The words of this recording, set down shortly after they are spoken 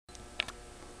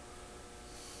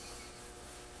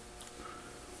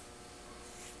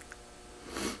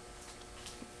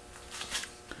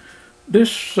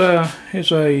This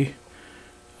is a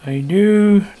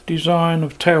new design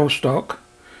of tailstock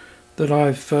that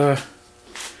I've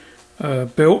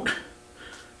built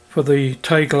for the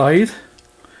Taig Lathe,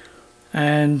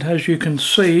 and as you can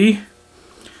see,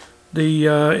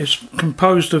 it's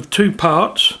composed of two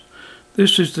parts.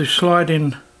 This is the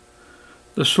sliding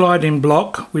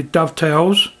block with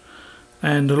dovetails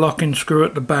and the locking screw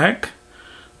at the back.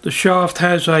 The shaft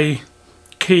has a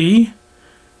key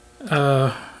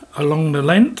along the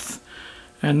length,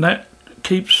 and that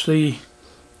keeps the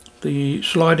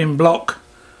sliding block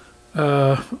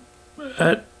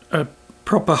at a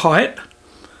proper height,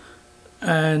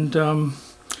 and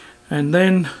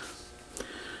then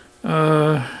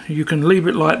you can leave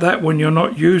it like that when you're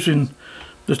not using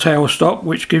the tailstock,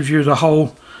 which gives you the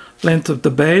whole length of the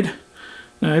bed.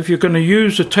 Now if you're going to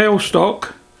use the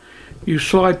tailstock, you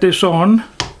slide this on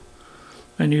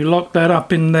and you lock that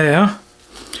up in there,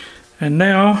 and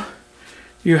now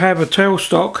you have a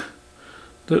tailstock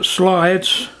that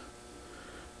slides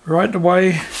right the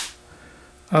way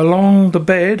along the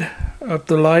bed of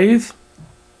the lathe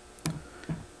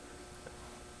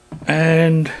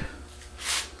and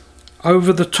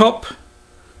over the top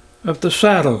of the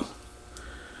saddle.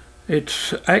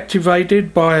 It's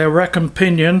activated by a rack and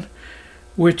pinion,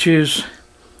 which is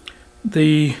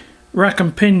the rack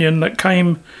and pinion that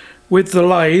came with the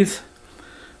lathe.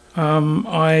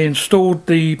 I installed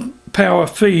the power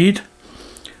feed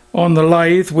on the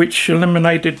lathe, which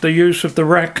eliminated the use of the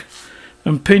rack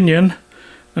and pinion,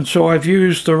 and so I've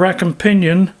used the rack and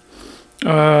pinion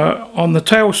on the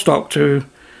tailstock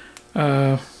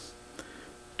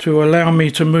to allow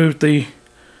me to move the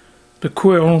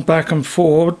quill back and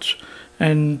forwards,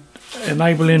 and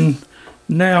enables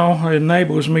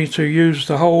me to use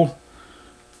the whole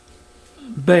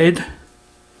bed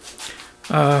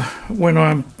when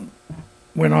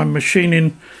I'm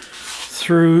machining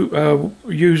through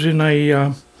using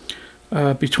a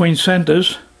between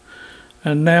centers.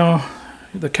 And now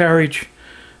the carriage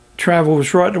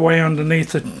travels right away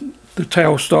underneath the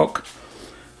tailstock.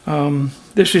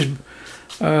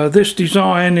 This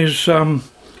design is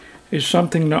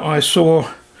something that I saw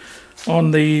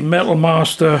on the Metal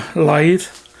Master lathe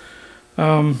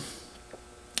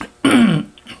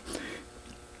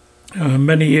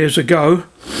many years ago,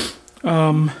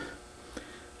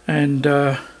 and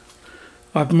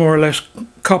I've more or less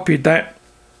copied that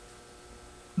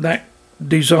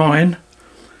design.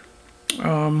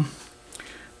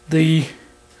 The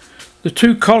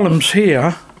two columns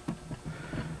here,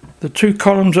 the two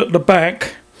columns at the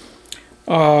back,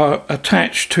 are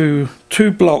attached to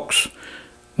two blocks,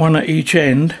 one at each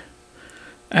end,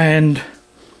 and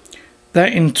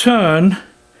that in turn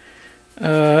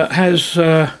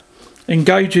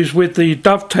engages with the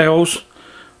dovetails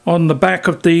on the back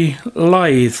of the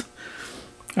lathe.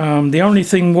 The only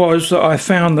thing was that I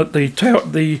found that the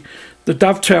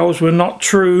dovetails were not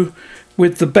true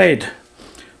with the bed,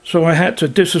 so I had to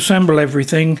disassemble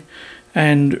everything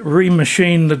and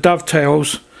remachine the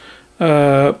dovetails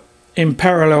in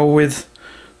parallel with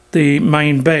the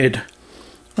main bed.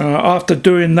 After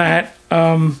doing that,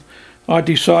 I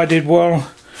decided, well,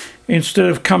 instead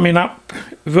of coming up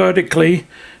vertically,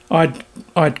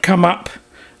 I'd come up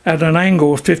at an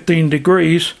angle of 15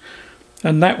 degrees,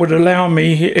 and that would allow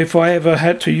me, if I ever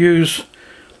had to use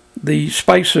the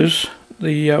spacers,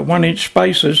 the 1-inch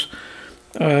spacers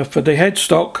for the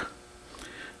headstock,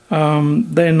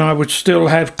 then I would still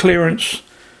have clearance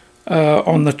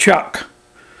on the chuck.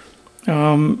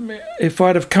 If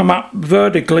I'd have come up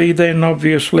vertically, then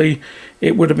obviously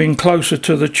it would have been closer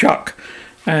to the chuck,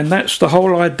 and that's the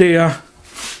whole idea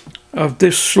of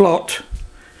this slot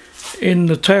in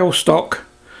the tailstock.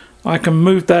 I can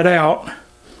move that out,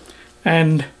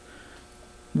 and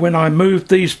when I move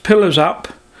these pillars up,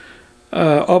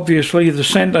 obviously the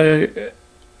center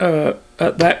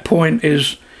at that point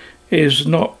is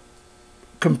not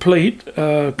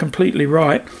completely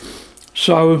right,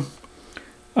 so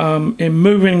in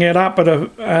moving it up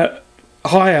at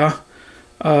higher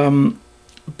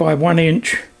by 1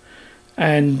 inch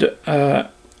and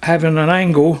having an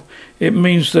angle, it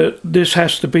means that this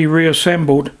has to be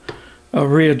reassembled,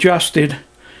 readjusted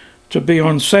to be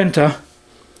on center.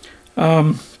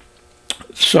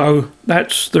 So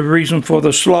that's the reason for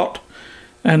the slot,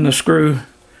 and the screw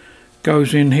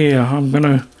goes in here. I'm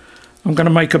gonna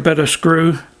make a better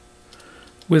screw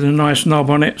with a nice knob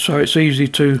on it, so it's easy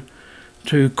to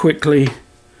quickly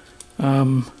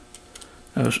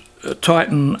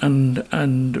tighten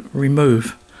and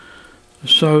remove.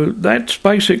 So that's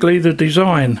basically the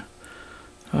design.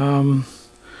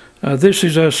 This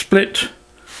is a split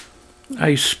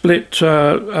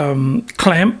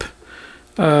clamp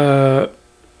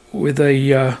with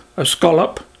a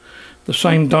scallop the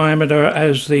same diameter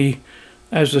as the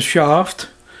shaft,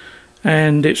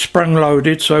 and it's sprung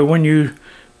loaded, so when you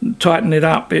tighten it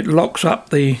up it locks up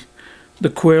the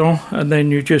quill, and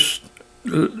then you just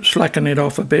slacken it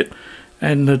off a bit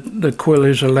and the quill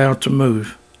is allowed to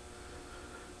move.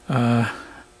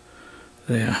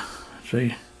 There,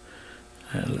 see,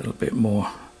 a little bit more.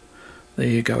 There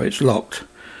you go, it's locked.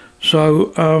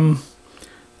 So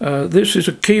this is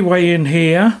a keyway in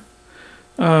here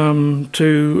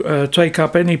to take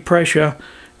up any pressure,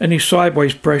 any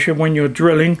sideways pressure when you're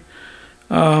drilling,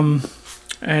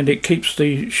 and it keeps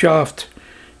the shaft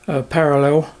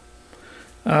parallel.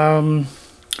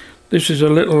 This is a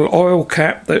little oil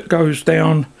cap that goes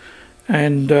down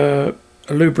and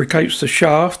lubricates the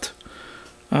shaft.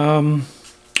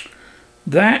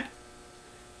 That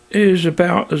is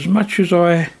about as much as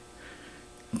I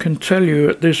can tell you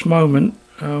at this moment.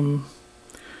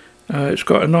 It's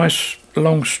got a nice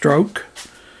long stroke,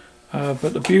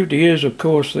 but the beauty is, of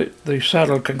course, that the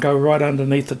saddle can go right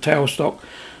underneath the tailstock,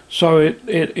 so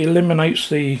it eliminates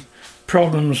the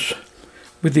problems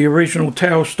with the original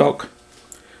tailstock.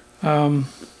 I'm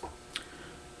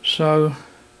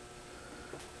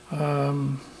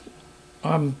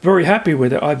very happy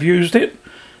with it. I've used it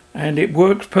and it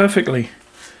works perfectly.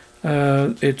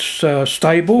 It's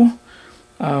stable.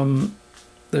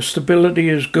 The stability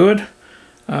is good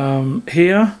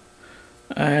here,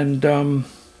 and I'm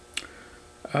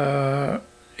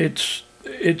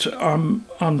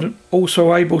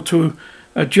also able to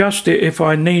adjust it if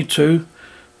I need to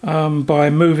by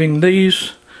moving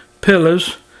these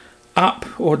pillars up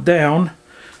or down.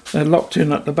 They're locked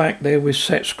in at the back there with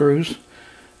set screws,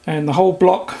 and the whole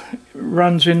block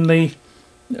runs in the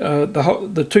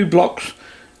two blocks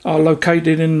are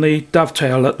located in the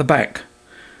dovetail at the back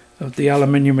of the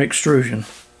aluminium extrusion.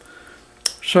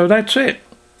 So that's it.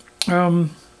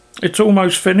 It's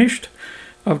almost finished.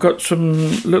 I've got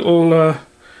some little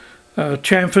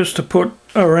chamfers to put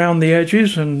around the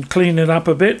edges and clean it up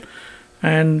a bit,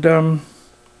 and I'm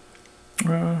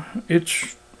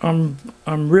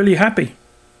really happy.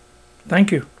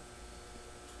 Thank you.